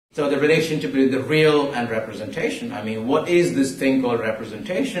So the relationship between the real and representation. I mean, what is this thing called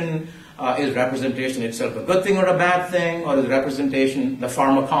representation? Is representation itself a good thing or a bad thing? Or is representation the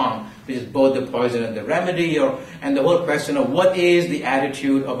pharmacon, which is both the poison and the remedy? And the whole question of what is the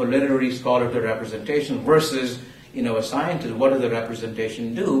attitude of a literary scholar to representation versus, a scientist? What does the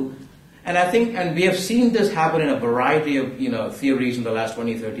representation do? And I think, and we have seen this happen in a variety of, theories in the last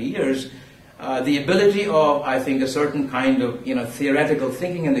 20, 30 years. The ability of, I think, a certain kind of, theoretical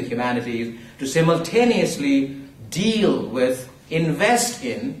thinking in the humanities to simultaneously deal with, invest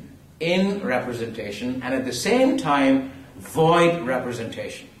in representation, and at the same time, void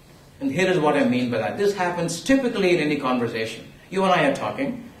representation. And here is what I mean by that. This happens typically in any conversation. You and I are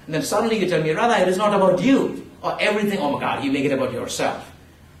talking, and then suddenly you tell me, Radha, it is not about you, or everything, oh my God, you make it about yourself.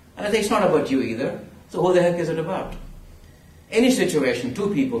 And I say, it's not about you either, so who the heck is it about? Any situation,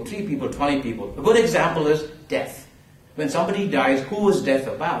 2 people, 3 people, 20 people. A good example is death. When somebody dies, who is death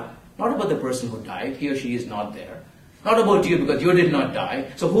about? Not about the person who died, he or she is not there. Not about you because you did not die.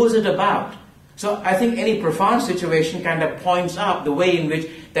 So who is it about? So I think any profound situation kind of points up the way in which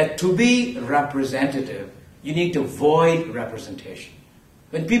that to be representative, you need to void representation.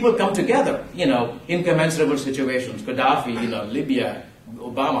 When people come together, incommensurable situations, Gaddafi, Libya,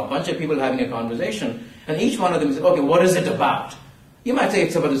 Obama, a bunch of people having a conversation, and each one of them says, okay, what is it about? You might say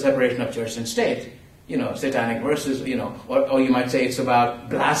it's about the separation of church and state, satanic versus, or you might say it's about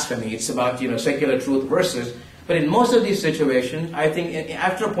blasphemy, it's about, secular truth versus. But in most of these situations, I think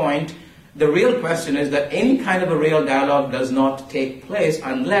after a point, the real question is that any kind of a real dialogue does not take place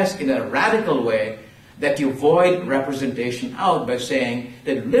unless in a radical way that you void representation out by saying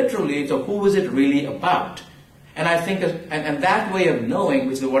that literally, so who is it really about? And I think, and that way of knowing,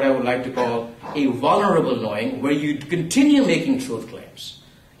 which is what I would like to call a vulnerable knowing, where you continue making truth claims.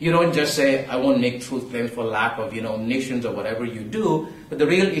 You don't just say, I won't make truth claims for lack of, nations or whatever you do, but the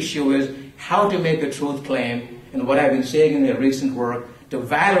real issue is how to make a truth claim, and what I've been saying in the recent work, to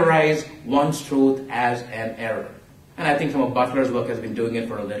valorize one's truth as an error. And I think some of Butler's work has been doing it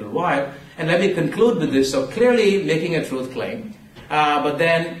for a little while. And let me conclude with this. So clearly making a truth claim, but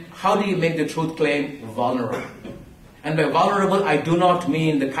then how do you make the truth claim vulnerable? And by vulnerable, I do not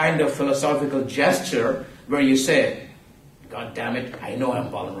mean the kind of philosophical gesture where you say, God damn it, I know I'm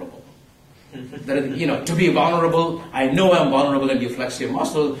vulnerable. That, to be vulnerable, I know I'm vulnerable, and you flex your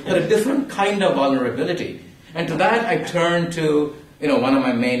muscle. There's a different kind of vulnerability. And to that, I turn to, one of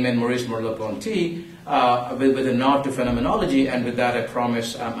my main men, Maurice Merleau-Ponty, with a nod to phenomenology, and with that, I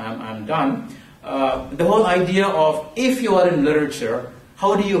promise I'm done. The whole idea of, if you are in literature,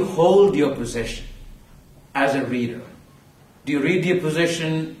 how do you hold your position as a reader? Do you read your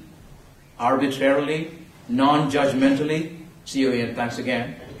position arbitrarily, non-judgmentally? See you, Ian, thanks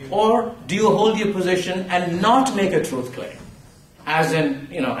again. Or do you hold your position and not make a truth claim? As in,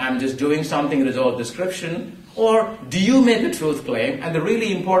 I'm just doing something, it is all description. Or do you make a truth claim? And the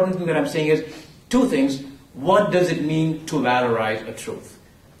really important thing that I'm saying is 2 things. What does it mean to valorize a truth?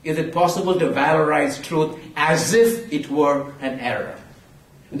 Is it possible to valorize truth as if it were an error?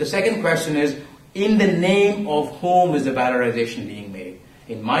 And the second question is, in the name of whom is the valorization being made?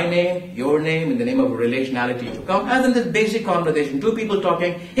 In my name, your name, in the name of relationality to come, as in this basic conversation, 2 people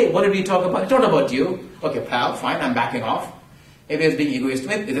talking, hey, what did we talk about? It's not about you. Okay, pal, fine, I'm backing off. Maybe it's being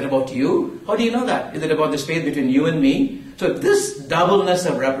egoistic. Is it about you? How do you know that? Is it about the space between you and me? So this doubleness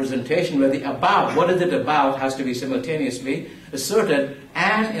of representation, where the about, what is it about, has to be simultaneously asserted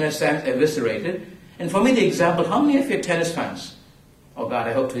and, in a sense, eviscerated. And for me, the example, how many of you are tennis fans? Oh God,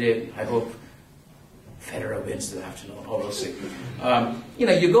 I hope Federer wins this afternoon, or we'll see.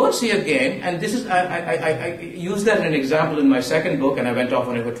 You go and see a game, and this is, I use that as an example in my second book, and I went off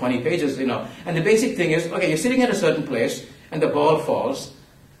on it for 20 pages, and the basic thing is, okay, you're sitting at a certain place, and the ball falls,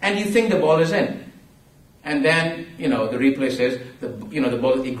 and you think the ball is in. And then, the replay says, the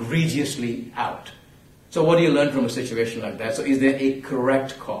ball is egregiously out. So what do you learn from a situation like that? So is there a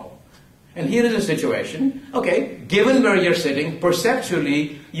correct call? And here is a situation, okay, given where you're sitting,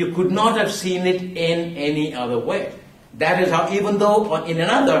 perceptually, you could not have seen it in any other way. That is how, even though in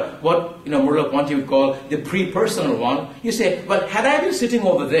another, what Merleau-Ponty would call the pre-personal one, you say, well, had I been sitting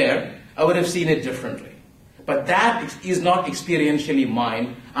over there, I would have seen it differently. But that is not experientially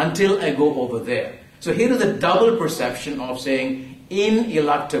mine until I go over there. So here is a double perception of saying,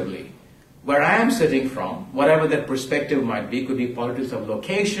 ineluctably, where I am sitting from, whatever that perspective might be, could be politics of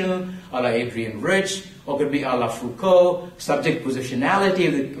location, a la Adrian Rich, or could be a la Foucault, subject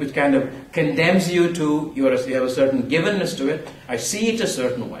positionality, which kind of condemns you to, you have a certain givenness to it. I see it a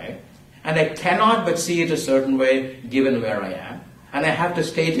certain way, and I cannot but see it a certain way given where I am. And I have to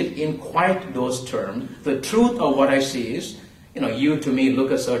state it in quite those terms. The truth of what I see is, you to me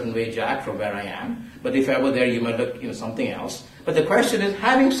look a certain way, Jack, from where I am, but if I were there, you might look, something else. But the question is,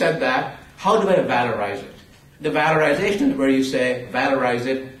 having said that, how do I valorize it? The valorization is where you say, valorize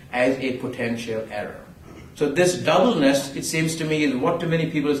it as a potential error. So this doubleness, it seems to me, is what to many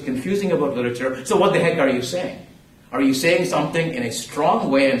people is confusing about literature. So what the heck are you saying? Are you saying something in a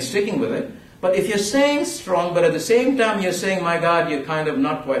strong way and sticking with it? But if you're saying strong, but at the same time you're saying, my God, you're kind of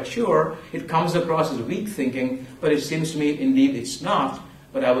not quite sure, it comes across as weak thinking, but it seems to me, indeed, it's not.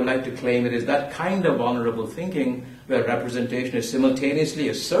 But I would like to claim it is that kind of vulnerable thinking where representation is simultaneously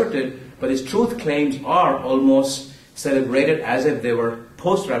asserted, but its truth claims are almost celebrated as if they were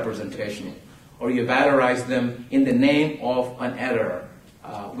post-representational, or you valorize them in the name of an error,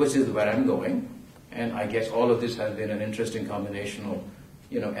 which is where I'm going. And I guess all of this has been an interesting combination of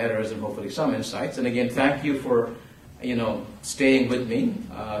errors and hopefully some insights. And again, thank you for, staying with me.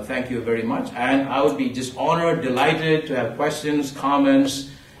 Thank you very much. And I would be just honored, delighted to have questions, comments,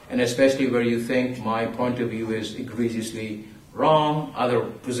 and especially where you think my point of view is egregiously wrong, other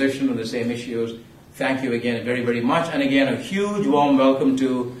position on the same issues. Thank you again very, very much. And again, a huge warm welcome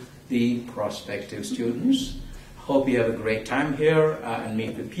to the prospective students. Hope you have a great time here and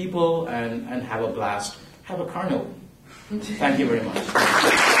meet with people and have a blast. Have a carnival. Thank you very much.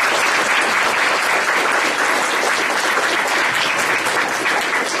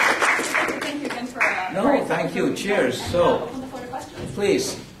 Thank you again for... No, thank you. Cheers. So, open the floor to questions.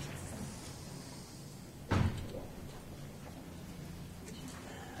 Please.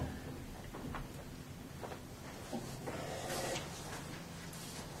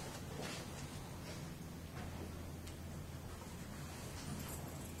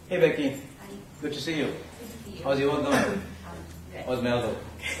 Hey, Becky. Hi. Good to see you. Good to see you. How's your work going? Good. How's Melville?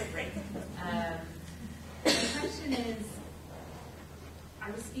 Great. My question is,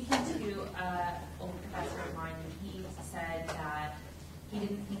 I was speaking to an old professor of mine, and he said that he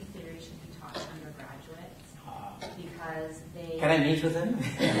didn't think theory should be taught to undergraduates because they... Can I meet with him?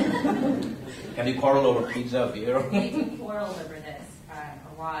 Can you quarrel over pizza, beer? They do quarrel over this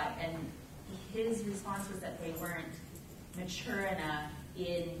a lot, and his response was that they weren't mature enough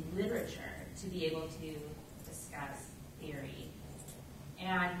in literature to be able to discuss theory.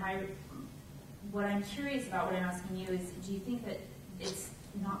 And what I'm curious about, what I'm asking you is, do you think that it's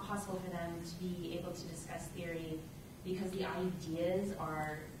not possible for them to be able to discuss theory because the ideas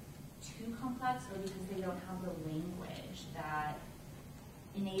are too complex, or because they don't have the language that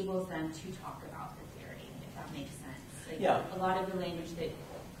enables them to talk about the theory, if that makes sense? Like, yeah. A lot of the language that,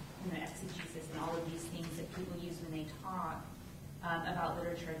 exegesis and all of these things that people use when they talk about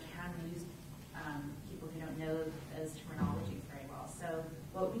literature can use people who don't know those terminologies very well. So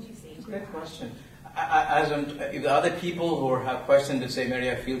what would you say to that? Great question. If the other people who have questions to say,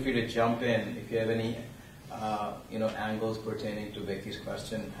 Maria, feel free to jump in. If you have any angles pertaining to Becky's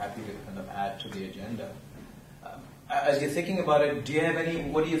question, happy to kind of add to the agenda. As you're thinking about it, do you have any,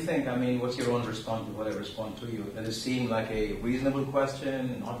 what do you think? I mean, what's your own response to what I respond to you? Does it seem like a reasonable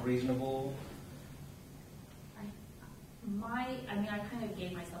question, not reasonable? I kind of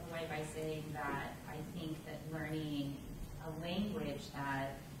gave myself away by saying that I think that learning a language,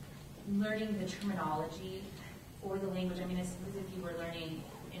 that learning the terminology or the language, I suppose if you were learning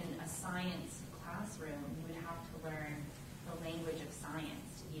in a science classroom, you would have to learn the language of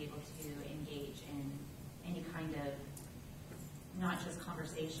science to be able to engage in any kind of, not just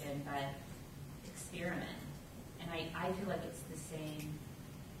conversation, but experiment. And I feel like it's the same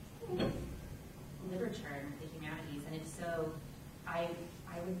literature and the humanities, and if so, I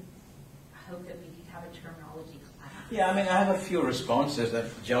would hope that we could have a terminology class. Yeah, I have a few responses that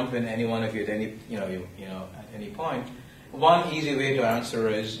jump in any one of you at any at any point. One easy way to answer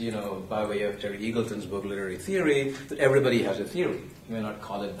is, by way of Terry Eagleton's book Literary Theory, that everybody has a theory. You may not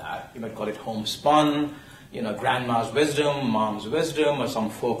call it that. You might call it homespun, grandma's wisdom, mom's wisdom, or some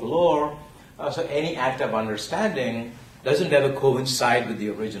folklore. So any act of understanding doesn't ever coincide with the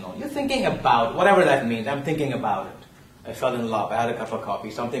original. You're thinking about, whatever that means, I'm thinking about it. I fell in love, I had a cup of coffee,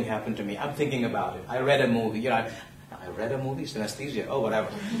 something happened to me, I'm thinking about it. I read a movie, I read a movie, synesthesia, whatever.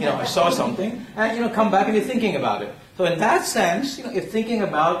 I saw something, and come back and you're thinking about it. So in that sense, if thinking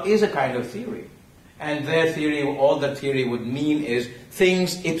about is a kind of theory. And their theory, all that theory would mean is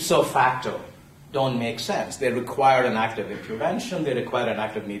things ipso facto don't make sense. They require an act of intervention, they require an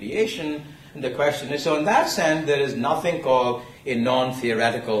act of mediation. And the question is, so in that sense, there is nothing called a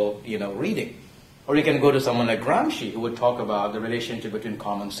non-theoretical, reading. Or you can go to someone like Gramsci, who would talk about the relationship between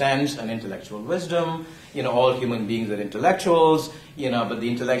common sense and intellectual wisdom. All human beings are intellectuals, but the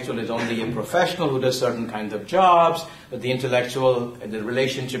intellectual is only a professional who does certain kinds of jobs. But the intellectual, the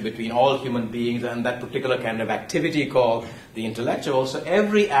relationship between all human beings and that particular kind of activity called the intellectual. So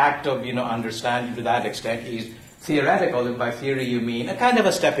every act of, understanding to that extent is theoretical. And by theory you mean a kind of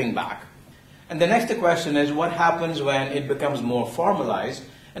a stepping back. And the next question is, what happens when it becomes more formalized?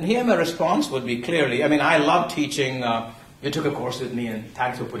 And here my response would be clearly, I love teaching. You took a course with me, and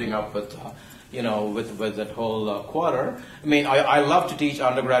thanks for putting up with, with that whole quarter. I love to teach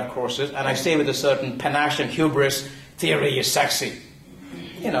undergrad courses, and I say with a certain panache and hubris, theory is sexy.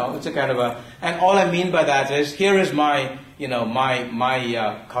 It's a kind of a, and all I mean by that is, here is my,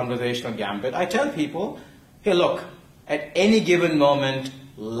 my conversational gambit. I tell people, hey, look, at any given moment,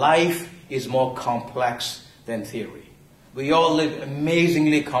 life is more complex than theory. We all live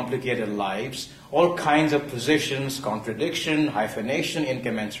amazingly complicated lives, all kinds of positions, contradiction, hyphenation,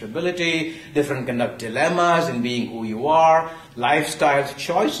 incommensurability, different kind of dilemmas in being who you are, lifestyles,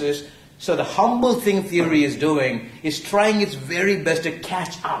 choices. So the humble thing theory is doing is trying its very best to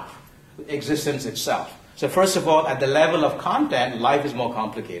catch up with existence itself. So first of all, at the level of content, life is more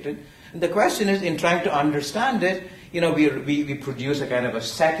complicated. And the question is, in trying to understand it, we produce a kind of a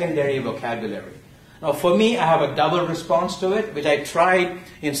secondary vocabulary. Now, for me, I have a double response to it, which I tried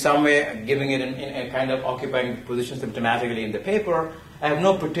in some way giving it in a kind of occupying position symptomatically in the paper. I have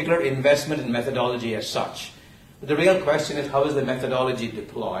no particular investment in methodology as such. But the real question is, how is the methodology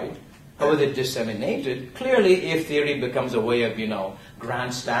deployed? How is it disseminated? Clearly, if theory becomes a way of,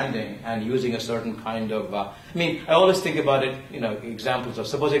 grandstanding and using a certain kind of, I always think about it, examples of,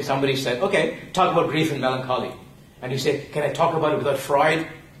 supposing somebody said, okay, talk about grief and melancholy. And you say, can I talk about it without Freud?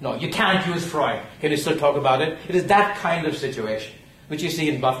 No, you can't use Freud. Can you still talk about it? It is that kind of situation, which you see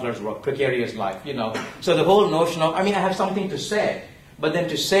in Butler's work, Precarious Life, So the whole notion of, I have something to say, but then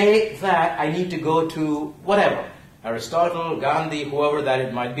to say that, I need to go to whatever, Aristotle, Gandhi, whoever that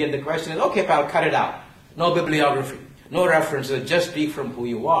it might be, and the question is, okay, pal, cut it out. No bibliography, no references, just speak from who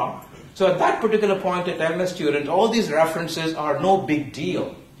you are. So at that particular point, I tell my students, all these references are no big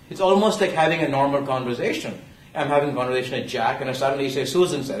deal. It's almost like having a normal conversation. I'm having a conversation with Jack, and I suddenly say,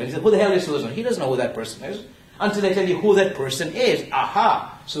 Susan said. And he said, who the hell is Susan? He doesn't know who that person is. Until I tell you who that person is.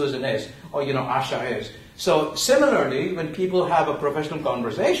 Aha, Susan is. Or, Asha is. So, similarly, when people have a professional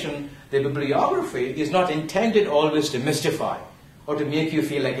conversation, the bibliography is not intended always to mystify or to make you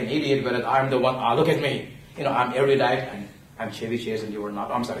feel like an idiot, whereas I'm the one, look at me. I'm erudite, and I'm Chevy Chase, and you are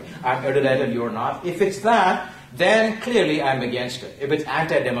not. I'm sorry. I'm erudite, and you are not. If it's that, then clearly I'm against it. If it's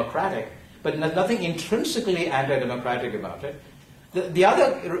anti-democratic, but nothing intrinsically anti-democratic about it. The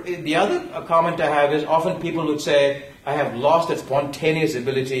other comment I have is, often people would say, I have lost that spontaneous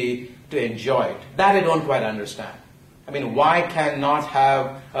ability to enjoy it. That I don't quite understand. Why cannot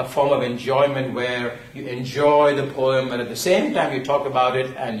have a form of enjoyment where you enjoy the poem, and at the same time you talk about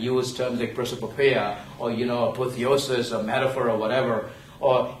it and use terms like prosopopoeia, or, apotheosis, or metaphor, or whatever,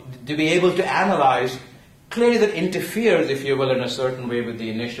 or to be able to analyze. Clearly that interferes, if you will, in a certain way with the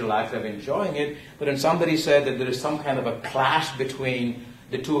initial act of enjoying it. But when somebody said that there is some kind of a clash between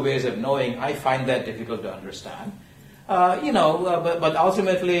the two ways of knowing, I find that difficult to understand. But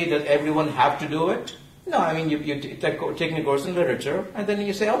ultimately, does everyone have to do it? No, you taking a course in literature, and then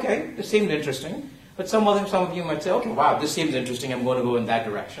you say, okay, this seemed interesting. But some of you might say, okay, wow, this seems interesting, I'm going to go in that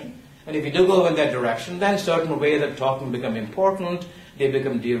direction. And if you do go in that direction, then certain ways of talking become important. They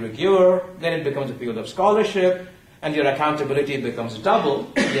become de rigueur, then it becomes a field of scholarship, and your accountability becomes double.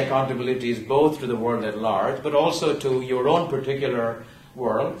 The accountability is both to the world at large, but also to your own particular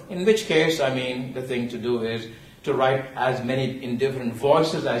world, in which case, the thing to do is to write as many in different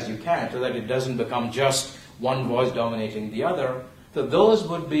voices as you can, so that it doesn't become just one voice dominating the other. So those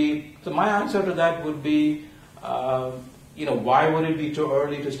would be, so my answer to that would be, why would it be too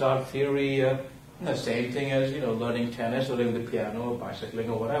early to start theory? The same thing as, learning tennis or learning the piano or bicycling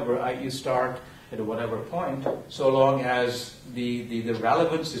or whatever. You start at whatever point, so long as the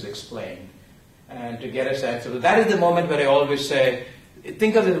relevance is explained. And to get a sense of it. That is the moment where I always say,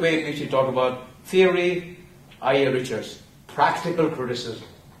 think of the way in which you talk about theory, I.A. Richards, practical criticism,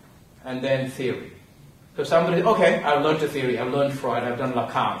 and then theory. So somebody, okay, I've learned the theory, I've learned Freud, I've done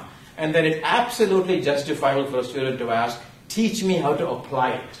Lacan. And then it's absolutely justifiable for a student to ask, teach me how to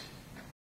apply it.